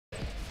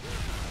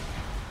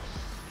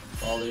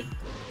Ollie.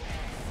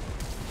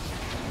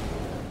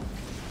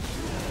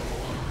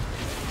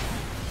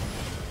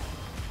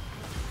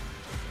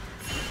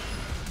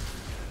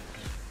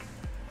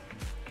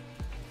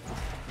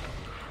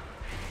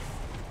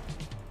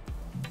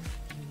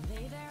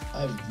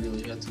 I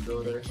really had to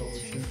go there, holy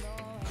shit.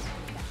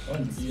 Oh,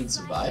 and you even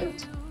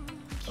survived?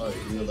 Oh,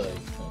 you're like,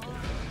 okay.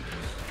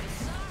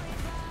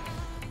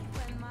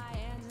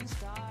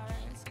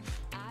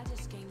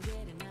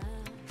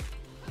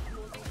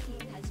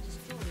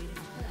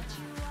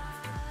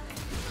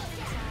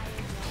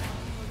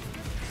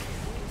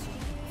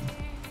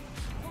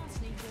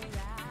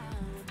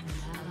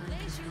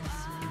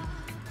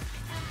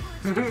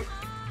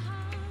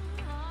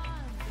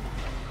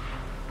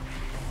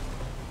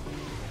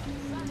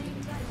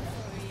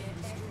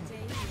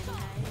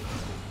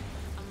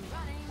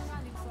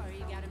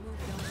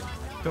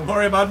 Don't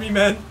worry about me,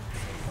 man.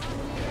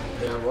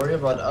 Yeah, worry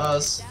about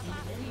us.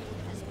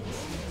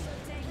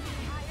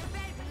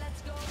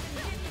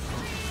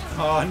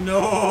 Oh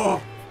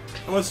no!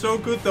 I was so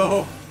good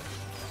though.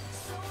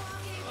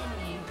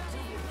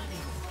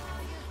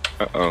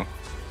 Uh-oh.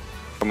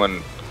 Come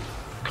on,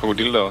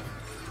 Crocodillo.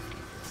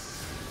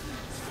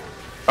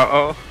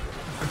 Uh-oh.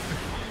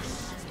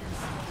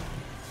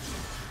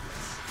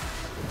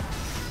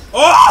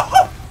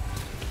 Oh!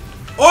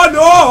 Oh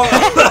no!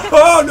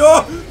 Oh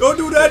no! Don't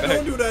do that!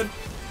 Don't do that!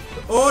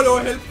 Oh no!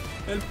 Help!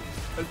 Help!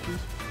 Help, please!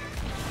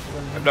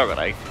 Jeg blokker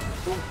dig ikke.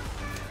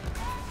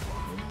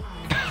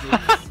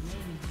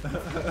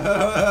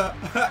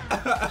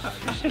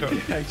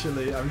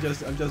 Actually, I'm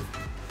just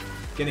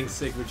getting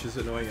sick, which is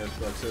annoying as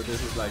fuck. So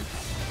this is like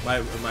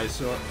my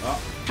sword. Oh,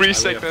 Free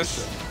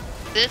sickness.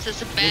 This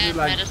is a This bad is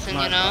like medicine,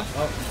 my, you know.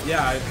 Oh,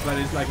 yeah, but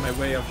it's like my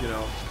way of, you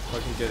know,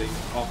 fucking getting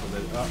off of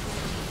it. Oh.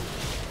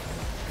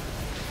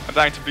 I'm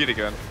dying to beat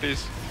again,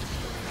 please.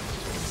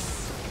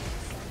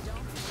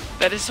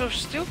 That is so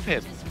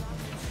stupid.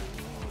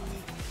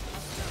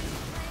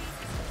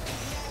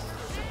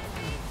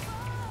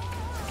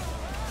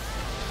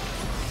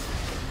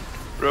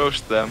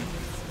 Roast them.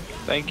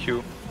 Thank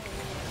you.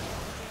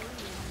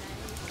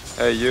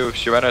 Hey you,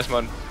 Shyvana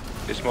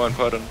is more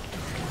important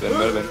than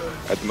Melvin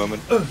at the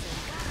moment. Oh,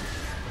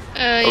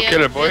 Yeah,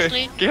 kill him, boy!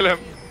 obviously. Kill him!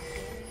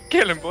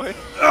 Kill him, boy!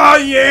 Oh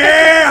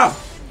yeah!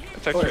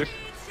 Attack trip.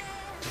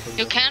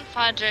 You can't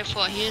fight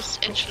J4, he is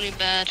actually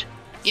bad.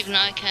 Even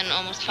I can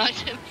almost fight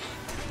him.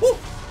 Woo.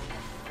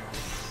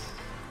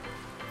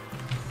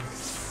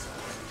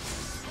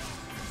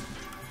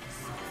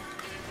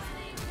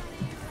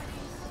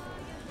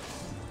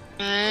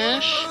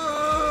 Smash.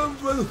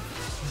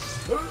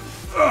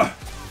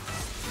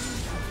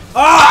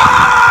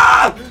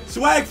 Ah!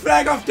 Swag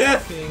flag of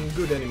death ain't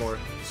good anymore.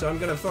 So I'm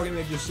gonna fucking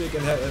make you sick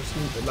and have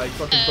some, like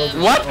fucking focus.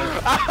 What?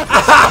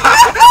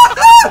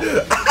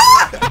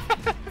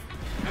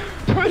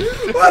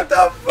 What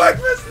the fuck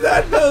was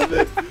that,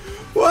 Melvin?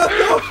 What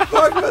the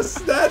fuck was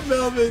that,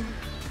 Melvin?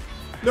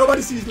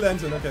 Nobody sees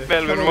Lantern, okay.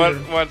 Melvin Come over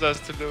here. wants us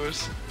to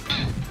lose.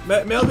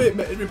 Melvin,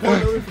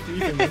 report over for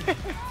defense, man.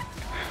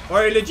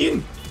 Oi,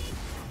 Legend!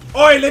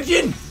 Oi,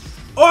 Legend!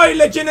 Oi,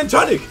 Legend and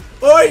Tonic!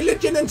 Oi,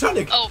 Legend and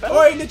Tonic! Oh.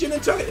 Oi, Legend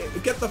and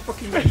Tonic! Get the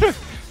fucking way.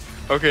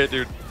 Okay,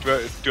 dude.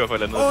 Du har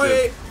fået andet Oi!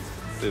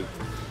 til.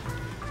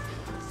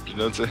 Du er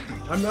nødt til.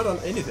 I'm not on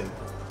anything.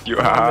 You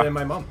I'm are. on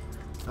my mom.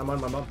 I'm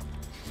on my mom.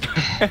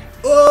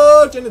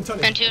 Oh, Gin and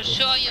Tonic! And you're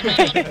sure you're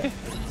not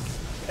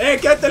Hey,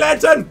 get the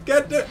lantern!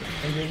 Get the...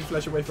 I'm going to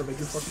flash away from me,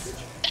 you fucking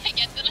bitch.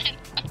 get the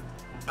lantern.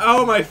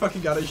 Oh my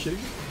fucking god, are you shitting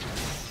me?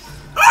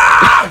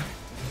 Ah!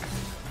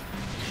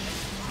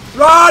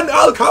 Run!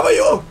 I'll cover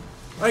you!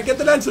 Alright, get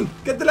the lantern!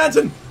 Get the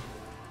lantern!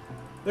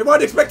 They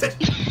weren't expected!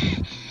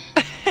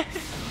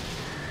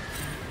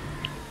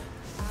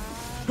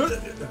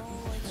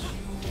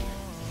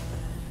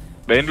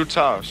 Hvad end du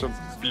tager, så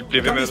bliver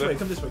ved Come med this way, det.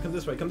 come this way, come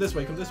this way, come this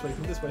way, come this way,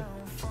 come this way.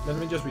 Let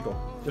me just recall.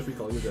 Just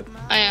recall, you're good.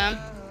 I am.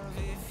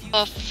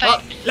 Oh, Oh,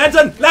 fuck.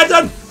 lantern!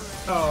 Lantern!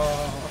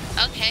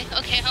 Oh. Okay,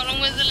 okay, how long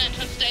will the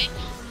lantern stay?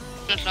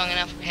 Not long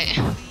enough, okay.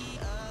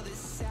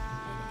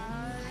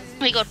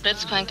 We got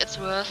Blitzcrank, it's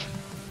worth.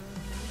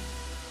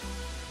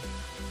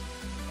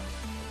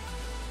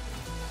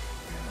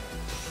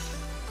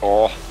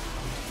 Åh.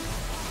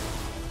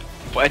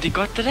 Hvor er det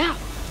godt, det der?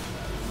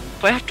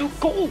 Hvor er du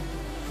god?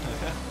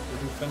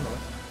 Du fandme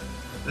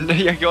hvad?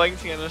 Nej, jeg gjorde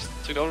ingenting andet.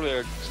 Tryk W,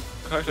 jeg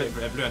køjte.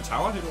 Jeg blev en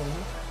tower hit over nu.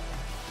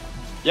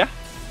 Ja,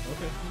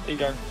 Okay. en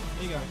gang.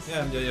 En gang.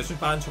 Ja, men jeg synes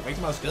bare, han tog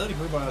rigtig meget skade. De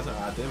kunne bare sige,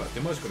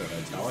 det må sgu da være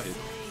en tower hit.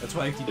 Jeg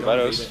tror ikke, de Det var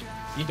det også.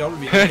 De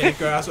W kan ikke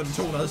gøre sådan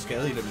 200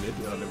 skade i level 1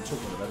 eller level 2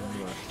 eller hvad det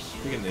nu er.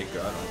 Det kan den ikke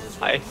gøre.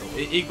 Nej.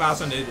 Ikke bare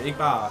sådan et, ikke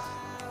bare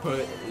på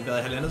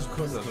halvandet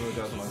sekund eller sådan noget,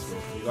 gør så meget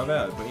skade. Det kan godt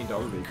være, at på en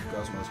W kan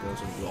gøre så meget skade,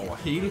 så det går over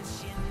hele.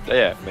 Ja,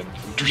 ja, men...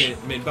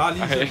 Men bare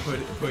lige Okay. sådan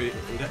på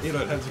et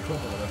og et halvt sekund,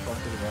 eller hvad fuck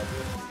det kan være.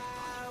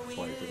 Det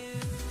tror jeg ikke.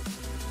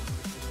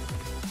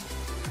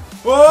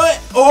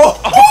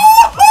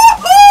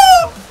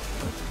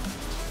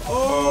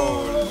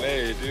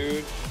 Holy,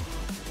 dude.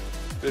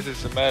 This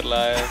is a mad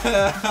life.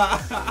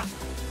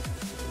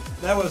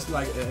 That was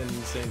like an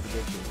insane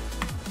prediction.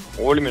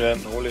 Rolig,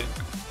 Milan, rolig.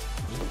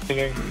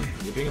 Jeg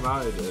fik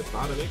bare et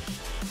bar der væk.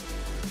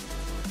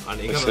 Han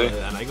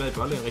har ikke været i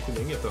boldlægen rigtig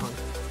længe efterhånden.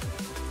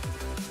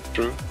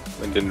 True.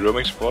 Men det er en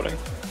roaming support, ikke?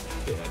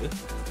 Det er det.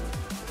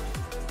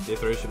 Det er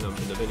Thresh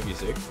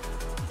nødvendigvis ikke.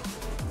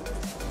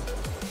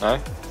 Nej.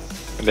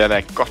 Men det er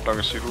da godt nok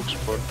at se hooks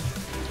på den.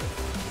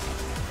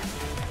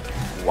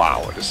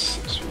 Wow, det er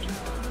sindssygt.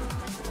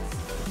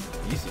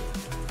 Easy.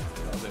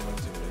 Der er også en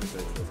mange ting, der ikke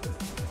er det.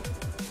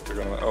 Det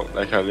gør noget.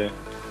 Der kan jeg lige.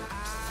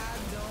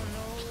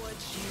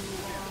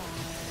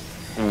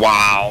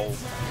 Wow!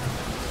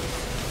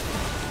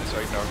 Det er så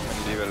ikke nok, men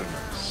alligevel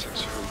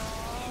sindssygt.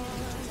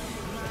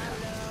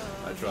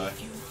 I try.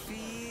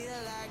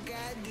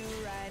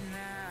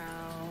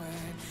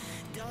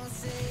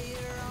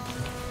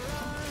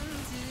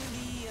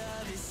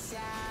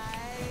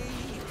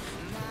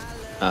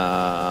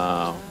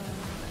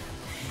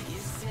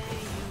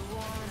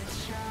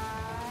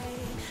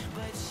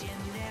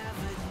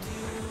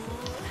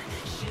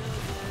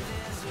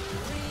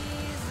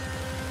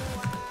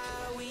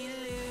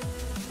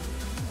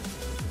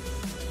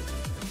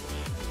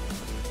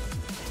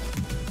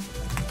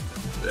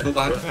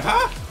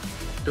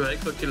 Du har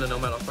ikke fået killet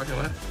noget med dig, fucking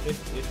hvad?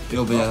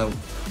 Jo, men jeg har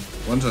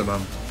one-shot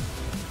ham.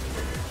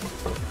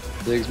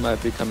 Diggs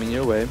might be coming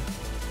your way.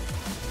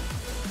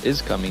 Is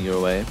coming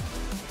your way.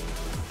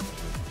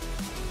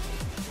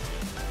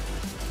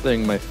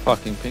 Playing my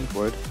fucking pink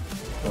ward.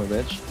 Oh,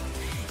 bitch.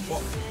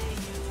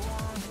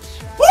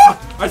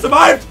 I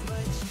survived!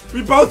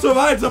 We both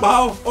survived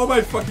somehow! Oh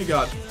my fucking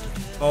god.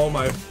 Oh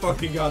my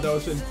fucking god,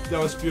 that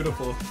was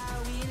beautiful.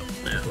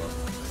 Yeah.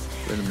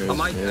 I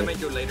might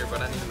do it later,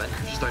 but I need to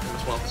just start from a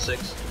small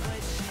 6.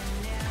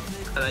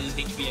 And I just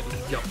need to be able to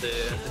drop the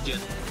gen.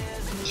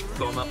 Just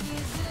blow him up.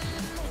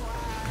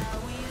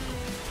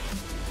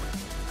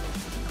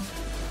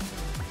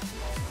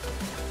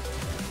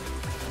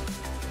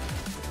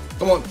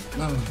 Come on!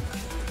 No.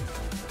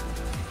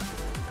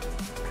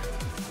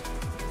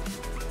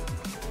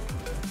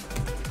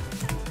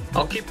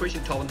 I'll keep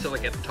pushing top until I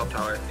get the top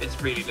tower.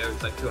 It's really low,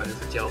 it's like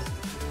 250 health.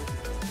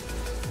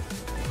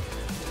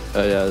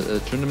 Yeah,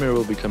 Tryndamere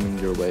will be coming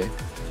your way.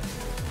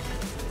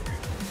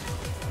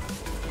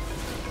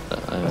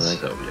 That's Like,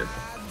 so weird.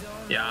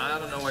 Yeah, I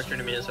don't know where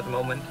Tryndamere is at the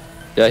moment.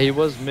 yeah, he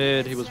was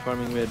mid, he was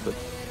farming mid, but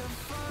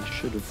he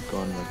should have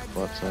gone like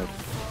bot side.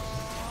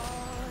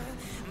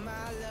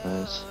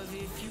 Nice.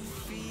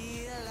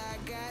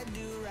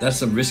 That's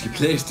some risky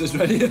plays, this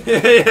right here.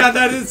 Yeah,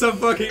 that is some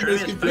fucking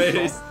risky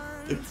plays.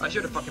 I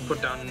should have fucking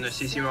put down the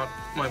CC mod,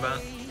 my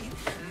bad.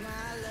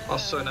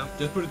 Also now.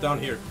 Just put it down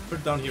here. Put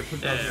it down here. Put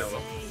it down here.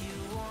 Well.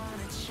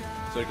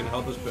 So it can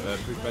help us push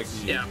back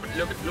the... Yeah, but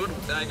look,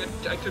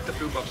 I took the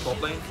blue buff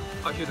top lane.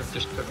 I should have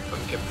just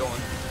kept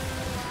going.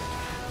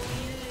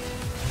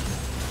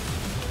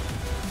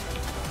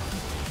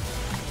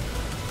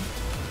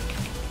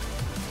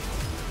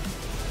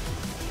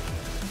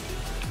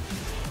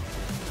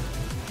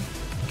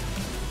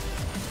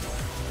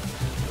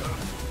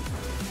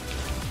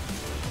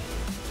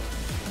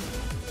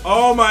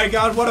 Oh my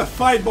god, what a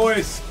fight,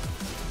 boys!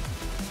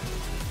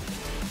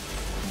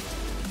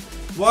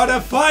 What a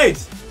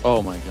fight!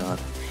 Oh my god.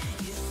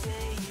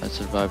 I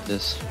survived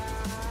this.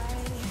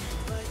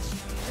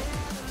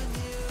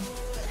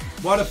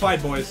 What a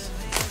fight, boys.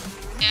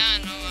 Yeah, I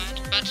know,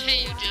 right? But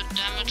hey, you did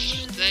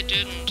damage. They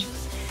didn't.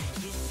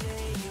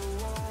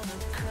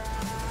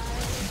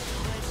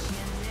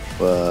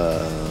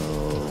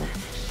 Well.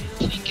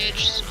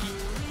 Engage soon.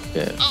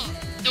 Yeah. Oh,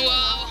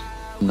 wow.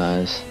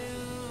 Nice.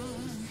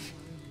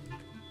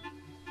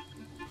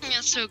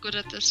 You're so good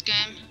at this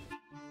game.